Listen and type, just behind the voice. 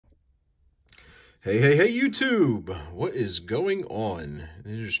Hey, YouTube! What is going on?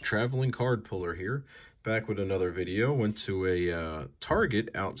 There's Traveling Card Puller here, back with another video. Went to a Target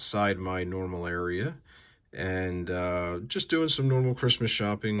outside my normal area, and just doing some normal Christmas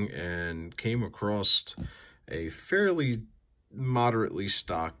shopping, and came across a fairly moderately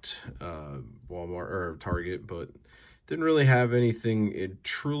stocked Walmart or Target, but didn't really have anything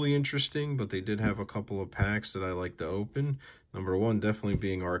truly interesting, but they did have a couple of packs that I like to open. Number one, definitely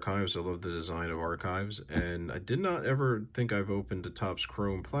being Archives. I love the design of Archives, and I did not ever think I've opened a Topps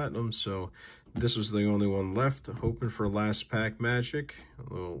Chrome Platinum, so this was the only one left. Hoping for last pack magic.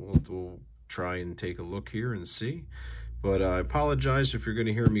 We'll try and take a look here and see. But I apologize if you're going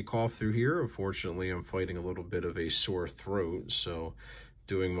to hear me cough through here. Unfortunately, I'm fighting a little bit of a sore throat, so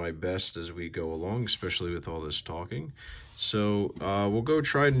doing my best as we go along, especially with all this talking. So we'll go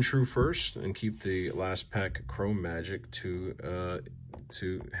tried and true first and keep the last pack Chrome Magic to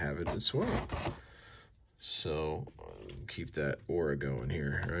have it as well. So keep that aura going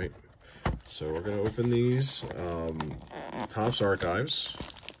here, right? So we're gonna open these Topps Archives.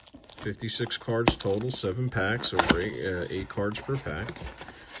 56 cards total, 7 packs, over 8 cards per pack.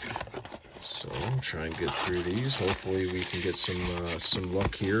 So I'll try and get through these. Hopefully we can get some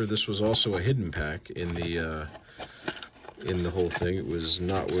luck here. This was also a hidden pack in the whole thing. It was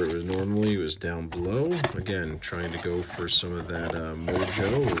not where it was normally. It was down below. Again, trying to go for some of that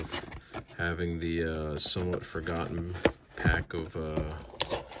mojo of having the somewhat forgotten pack of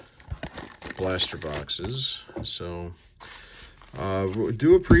blaster boxes. So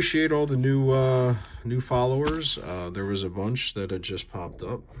do appreciate all the new followers. There was a bunch that had just popped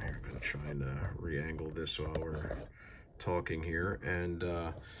up. I'm gonna try and re-angle this while we're talking here, and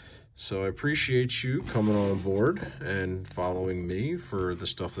so I appreciate you coming on board and following me for the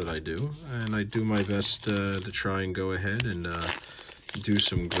stuff that I do, and I do my best to try and go ahead and do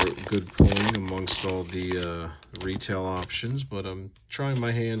some good pulling amongst all the retail options, but I'm trying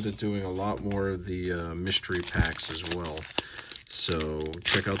my hand at doing a lot more of the mystery packs as well. So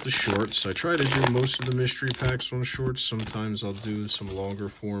check out the shorts. I try to do most of the mystery packs on shorts. Sometimes I'll do some longer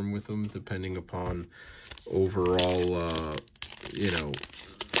form with them, depending upon overall,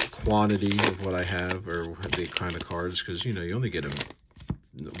 quantity of what I have or the kind of cards. Because, you only get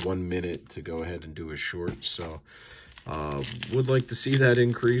 1 minute to go ahead and do a short. So would like to see that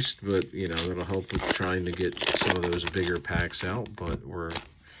increased, but, that'll help with trying to get some of those bigger packs out. But we're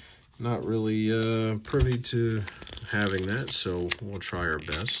not really privy to having that, so we'll try our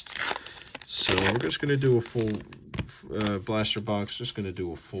best. So we're just going to do a full blaster box, just going to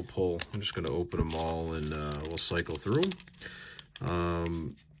do a full pull. I'm just going to open them all, and we'll cycle through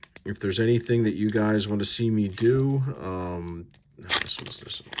them. If there's anything that you guys want to see me do, this just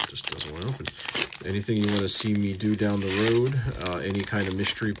doesn't want to open. Anything you want to see me do down the road, any kind of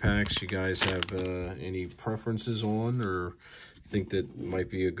mystery packs you guys have any preferences on, or think that might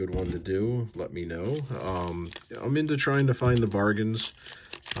be a good one to do, let me know. I'm into trying to find the bargains,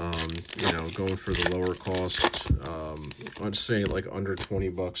 going for the lower cost. I'd say like under 20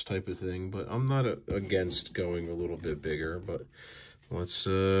 bucks type of thing, but I'm not against going a little bit bigger. But let's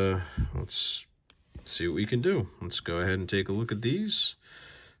see what we can do. Let's go ahead and take a look at these.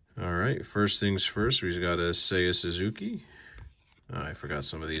 All right, first things first, we've got a Seiya Suzuki. I forgot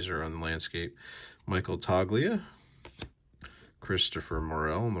some of these are on the landscape. Michael Toglia. Christopher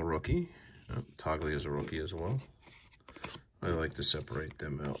Morel, the rookie. Toglia is a rookie as well. I like to separate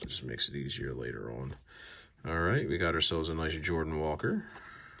them out. It just makes it easier later on. All right, we got ourselves a nice Jordan Walker.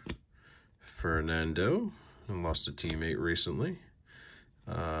 Fernando, and lost a teammate recently.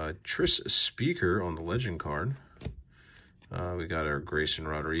 Tris Speaker on the legend card. We got our Grayson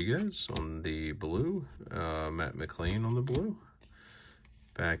Rodriguez on the blue. Matt McLean on the blue.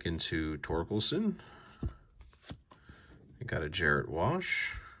 Back into Torkelson. We got a Jarrett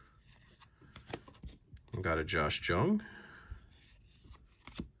Wash. We got a Josh Jung.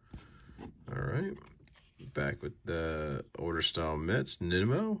 All right. Back with the older style Mets,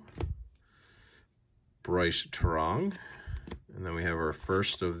 Nimmo. Bryce Terang. And then we have our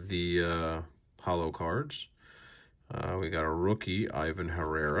first of the holo cards. We got a rookie, Ivan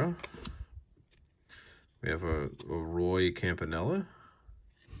Herrera. We have a Roy Campanella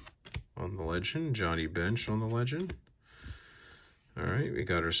on the legend. Johnny Bench on the legend. All right, we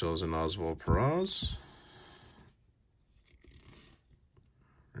got ourselves an Oswald Peraza.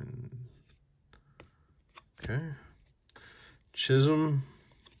 Okay. Chisholm.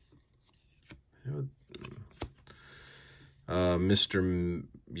 Mr.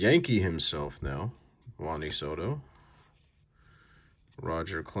 Yankee himself now. Juan Soto.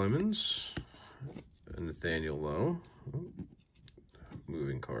 Roger Clemens. And Nathaniel Lowe.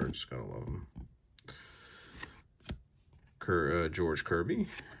 Moving cards, gotta love them. George Kirby.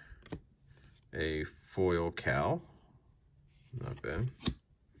 A foil Cal. Not bad.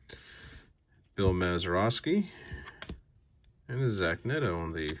 Bill Mazeroski. And a Zach Neto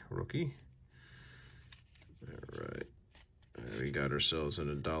on the rookie. All right. We got ourselves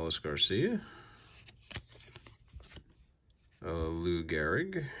an Adolis Garcia. Lou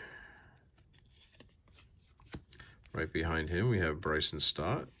Gehrig. Right behind him, we have Bryson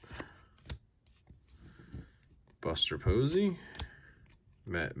Stott. Buster Posey.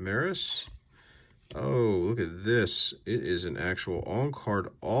 Matt Maris. Oh, look at this. It is an actual on-card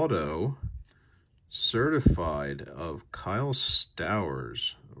auto certified of Kyle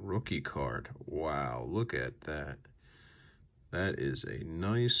Stowers rookie card. Wow, look at that. That is a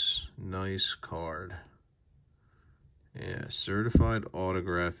nice, nice card. Yeah, certified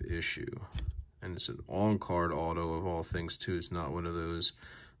autograph issue. And it's an on-card auto of all things, too. It's not one of those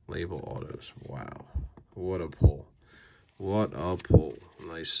label autos. Wow. What a pull. What a pull.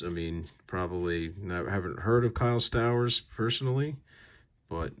 Nice. I mean, probably haven't heard of Kyle Stowers personally,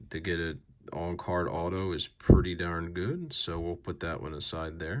 but to get an on-card auto is pretty darn good. So we'll put that one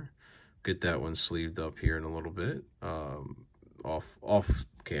aside there. Get that one sleeved up here in a little bit. Off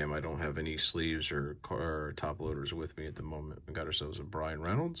cam, I don't have any sleeves or top loaders with me at the moment. We got ourselves a Brian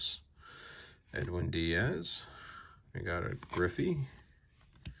Reynolds. Edwin Diaz. We got a Griffey.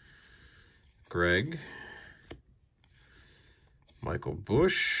 Greg. Michael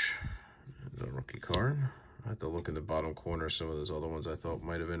Bush. The rookie card. I have to look in the bottom corner. Some of those other ones I thought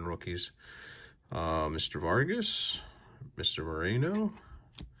might have been rookies. Mr. Vargas. Mr. Moreno.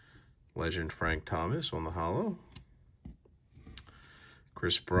 Legend Frank Thomas on the holo.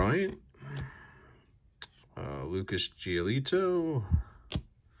 Chris Bryant. Lucas Giolito.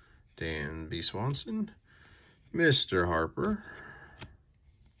 Dan B. Swanson, Mr. Harper,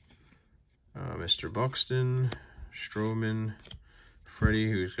 Mr. Buxton, Stroman, Freddie,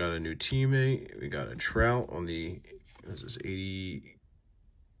 who's got a new teammate. We got a Trout on the, what is this, 80?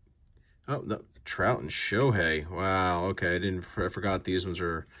 Oh, no, Trout and Shohei. Wow, okay, I forgot these ones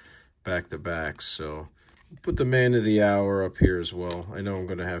are back-to-back, so put the man of the hour up here as well. I know I'm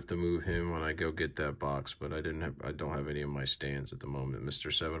going to have to move him when I go get that box, but I don't have any of my stands at the moment.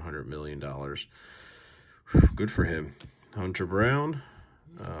 Mr. $700 million. Good for him. Hunter Brown,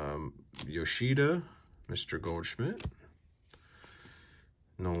 Yoshida, Mr. Goldschmidt,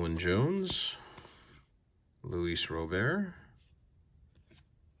 Nolan Jones, Luis Robert.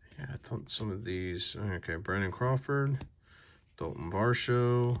 Yeah, I thought some of these. Okay, Brandon Crawford, Dalton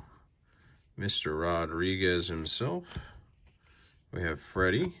Varsho, Mr. Rodriguez himself. We have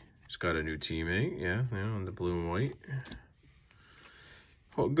Freddie. He's got a new teammate. Yeah, on the blue and white.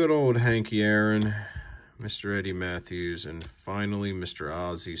 Oh, good old Hanky Aaron. Mr. Eddie Matthews. And finally, Mr.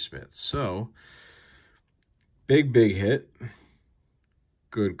 Ozzie Smith. So, big hit.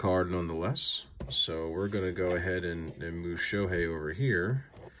 Good card nonetheless. So, we're going to go ahead and move Shohei over here.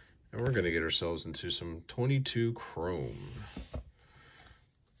 And we're going to get ourselves into some 22 Chrome.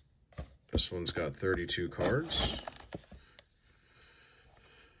 This one's got 32 cards.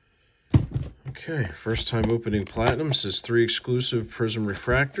 Okay, first time opening Platinum. Says 3 exclusive Prism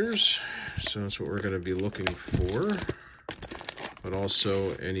Refractors. So that's what we're going to be looking for. But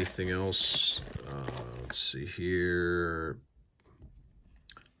also anything else. Let's see here.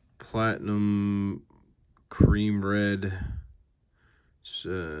 Platinum, Cream Red,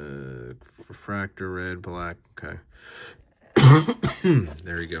 Refractor Red, Black. Okay.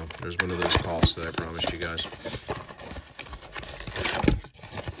 There you go. There's one of those coughs that I promised you guys.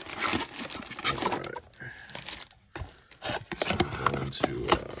 Alright. So I'm going to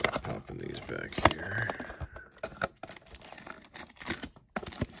pop in these back here.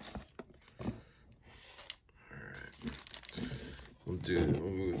 Alright. We'll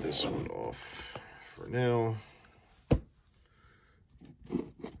move this one off for now.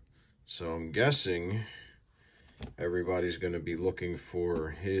 So I'm guessing everybody's going to be looking for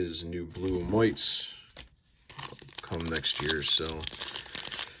his new blue and whites come next year, so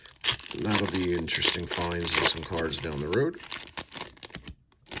that'll be interesting finds and some cards down the road.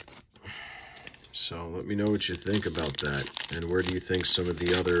 So let me know what you think about that, and where do you think some of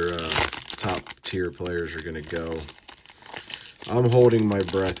the other top tier players are going to go. I'm holding my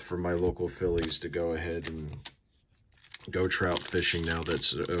breath for my local Phillies to go ahead and go trout fishing now that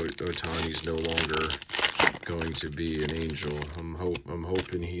Ohtani's no longer going to be an Angel. I'm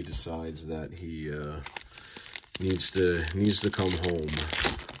hoping he decides that he needs to come home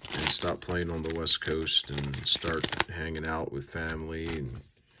and stop playing on the West Coast and start hanging out with family and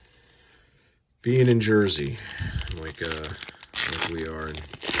being in Jersey like we are, and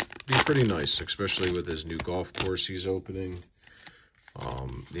be pretty nice, especially with his new golf course he's opening.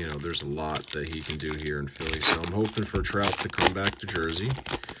 You know, there's a lot that he can do here in Philly, so I'm hoping for Trout to come back to Jersey.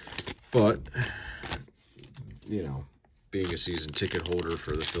 But, you know, being a season ticket holder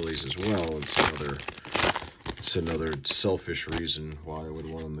for the Phillies as well, it's another selfish reason why I would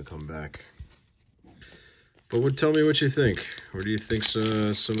want him to come back. But tell me what you think. Where do you think some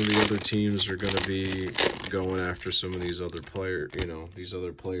of the other teams are going to be going after some of these other players, you know, these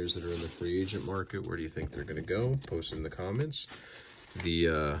other players that are in the free agent market? Where do you think they're going to go? Post in the comments.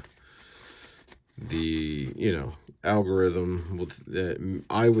 The you know, algorithm would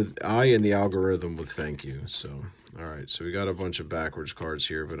I and the algorithm would thank you. So all right, so we got a bunch of backwards cards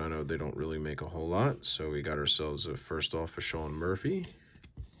here, but I know they don't really make a whole lot. So we got ourselves first off a Sean Murphy,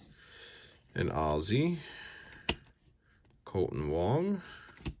 an Ozzie, Colton Wong,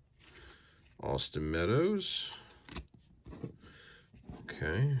 Austin Meadows.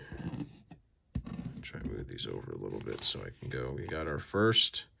 Okay, try to move these over a little bit so I can go. We got our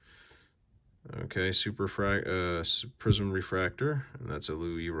first, okay, Prism Refractor, and that's a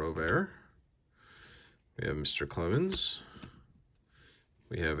Louis Robert. We have Mr. Clemens.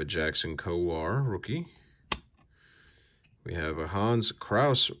 We have a Jackson Kowar rookie. We have a Hans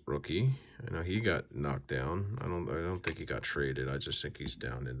Kraus rookie. I know he got knocked down. I don't think he got traded. I just think he's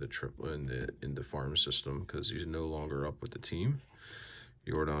down in the farm system because he's no longer up with the team.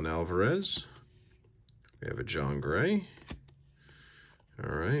 Yordan Alvarez. We have a John Gray.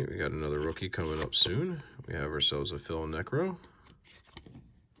 All right, we got another rookie coming up soon. We have ourselves a Phil Necro,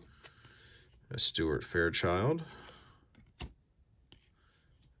 a Stuart Fairchild,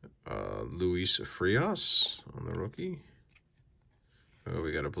 Luis Frias on the rookie. Oh,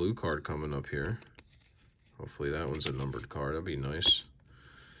 we got a blue card coming up here. Hopefully that one's a numbered card. That'd be nice.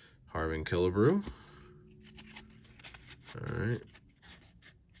 Harmon Killebrew. All right.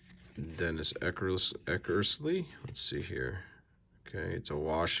 Dennis Eckersley. Let's see here. Okay, it's a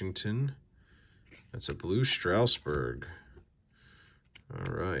Washington. That's a blue Strasburg.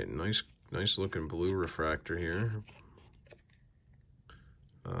 All right, nice looking blue refractor here.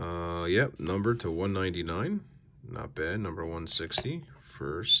 Yep, numbered to 199. Not bad. Number 160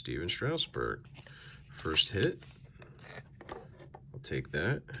 for Steven Strasburg. First hit. I'll take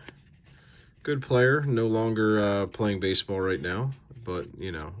that. Good player. No longer playing baseball right now, but,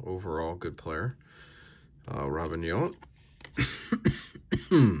 you know, overall good player. Robin Yount.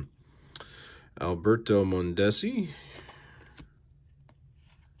 Alberto Mondesi.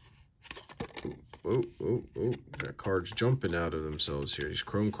 Oh, got cards jumping out of themselves here. These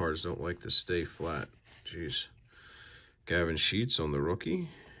chrome cards don't like to stay flat. Jeez. Gavin Sheets on the rookie.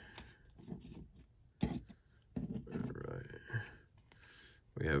 All right.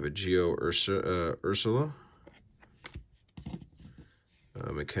 We have a Gio Ursula.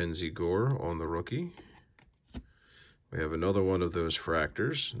 Mackenzie Gore on the rookie. We have another one of those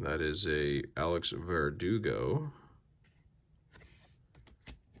fractors. And that is a Alex Verdugo.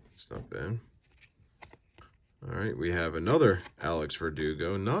 It's not bad. All right, we have another Alex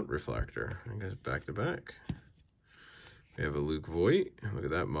Verdugo, not refractor. I guess back to back. We have a Luke Voigt. Look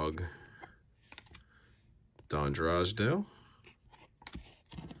at that mug. Don Drysdale.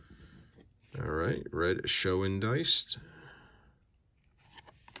 All right, red Schoendeist.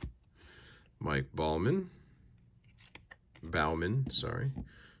 Mike Bauman, sorry.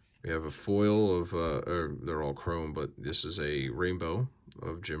 We have a foil of, they're all chrome, but this is a rainbow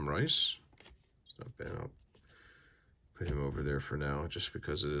of Jim Rice. It's not bad. I'll put him over there for now, just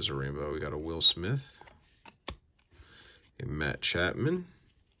because it is a rainbow. We got a Will Smith, a Matt Chapman.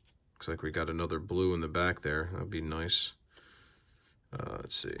 Looks like we got another blue in the back there. That'd be nice.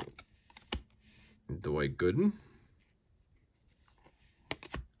 Let's see. Dwight Gooden.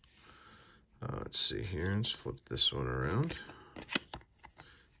 Let's see here. Let's flip this one around.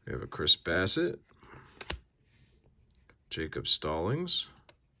 We have a Chris Bassett, Jacob Stallings,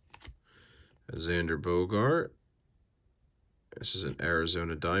 a Xander Bogart. This is an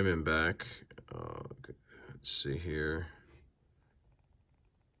Arizona Diamondback. Let's see here.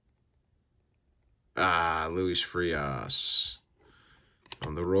 Luis Frias.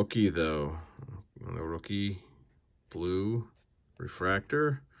 On the rookie, though. On the rookie, blue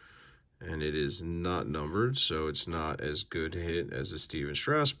refractor. And it is not numbered, so it's not as good hit as the Steven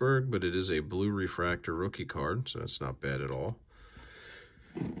Strasburg, but it is a blue refractor rookie card, so that's not bad at all.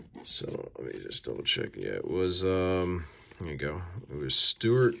 So let me just double check. Yeah, it was, here you go. It was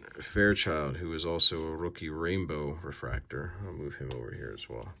Stuart Fairchild, who is also a rookie rainbow refractor. I'll move him over here as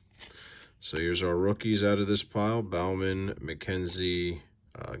well. So here's our rookies out of this pile. Bauman, McKenzie,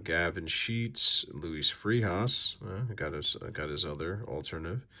 Gavin Sheets, Luis Frias. I got his other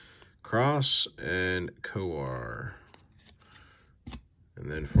alternative. Cross, and Coar. And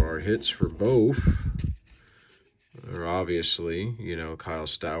then for our hits for both, are obviously, you know, Kyle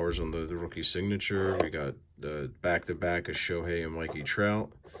Stowers on the rookie signature. We got the back-to-back of Shohei and Mikey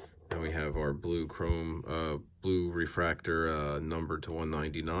Trout. And we have our blue chrome, blue refractor numbered to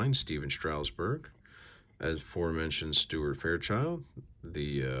 199, Steven Strasburg. As aforementioned, Stuart Fairchild.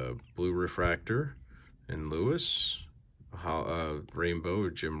 The blue refractor in Lewis. Rainbow,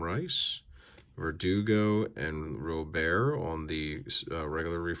 Jim Rice. Verdugo and Robert on the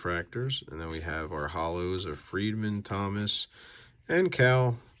regular refractors. And then we have our hollows of Friedman, Thomas, and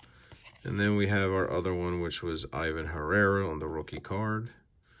Cal. And then we have our other one, which was Ivan Herrera on the rookie card.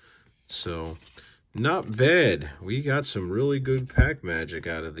 So, not bad. We got some really good pack magic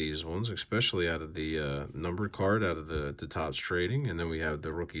out of these ones, especially out of the numbered card, out of the Topps Trading. And then we have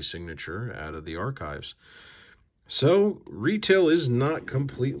the rookie signature out of the archives. So, retail is not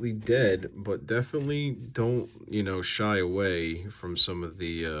completely dead, but definitely don't, you know, shy away from some of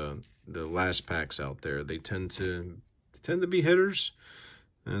the last packs out there. They tend to be hitters,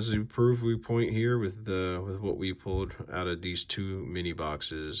 as we point here with what we pulled out of these two mini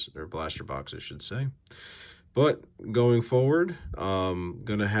boxes, or blaster boxes, I should say. But going forward,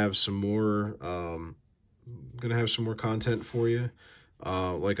 gonna have some more content for you.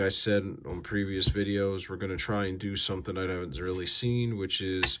 Like I said on previous videos, we're going to try and do something I haven't really seen, which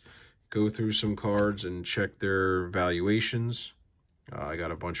is go through some cards and check their valuations. I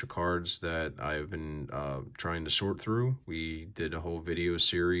got a bunch of cards that I've been trying to sort through. We did a whole video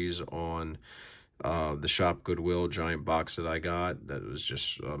series on the Shop Goodwill giant box that I got. That was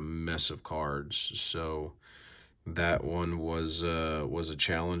just a mess of cards. So that one was a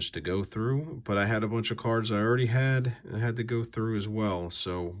challenge to go through, but I had a bunch of cards I already had and I had to go through as well.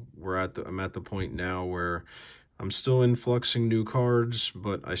 So I'm at the point now where I'm still influxing new cards,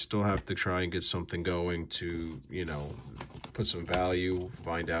 but I still have to try and get something going to, you know, put some value,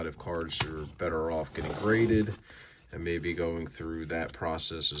 find out if cards are better off getting graded, and maybe going through that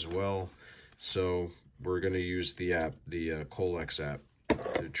process as well. So we're going to use the app, the Colex app,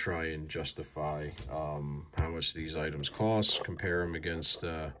 to try and justify how much these items cost, compare them against,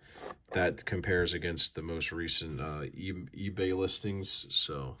 that compares against the most recent eBay listings.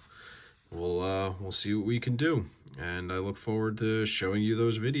 So we'll see what we can do, and I look forward to showing you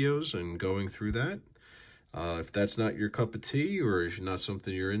those videos and going through that. If that's not your cup of tea, or if not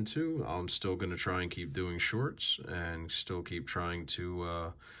something you're into, I'm still going to try and keep doing shorts and still keep trying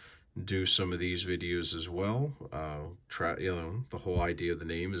to do some of these videos as well. You know, the whole idea of the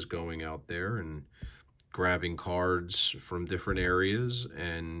name is going out there and grabbing cards from different areas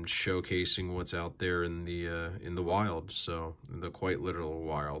and showcasing what's out there in the wild. So the quite literal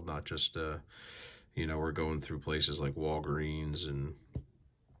wild, not just you know, we're going through places like Walgreens and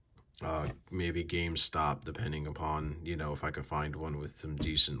maybe GameStop, depending upon, you know, if I could find one with some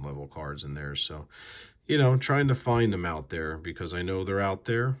decent level cards in there. So, you know, trying to find them out there, because I know they're out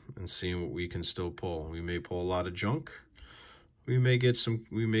there, and seeing what we can still pull. We may pull a lot of junk. We may get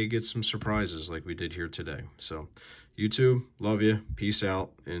some surprises like we did here today. So, YouTube, love you. Peace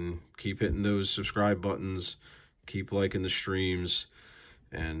out, and keep hitting those subscribe buttons. Keep liking the streams,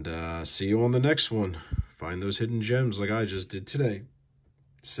 and see you on the next one. Find those hidden gems like I just did today.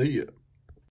 See ya.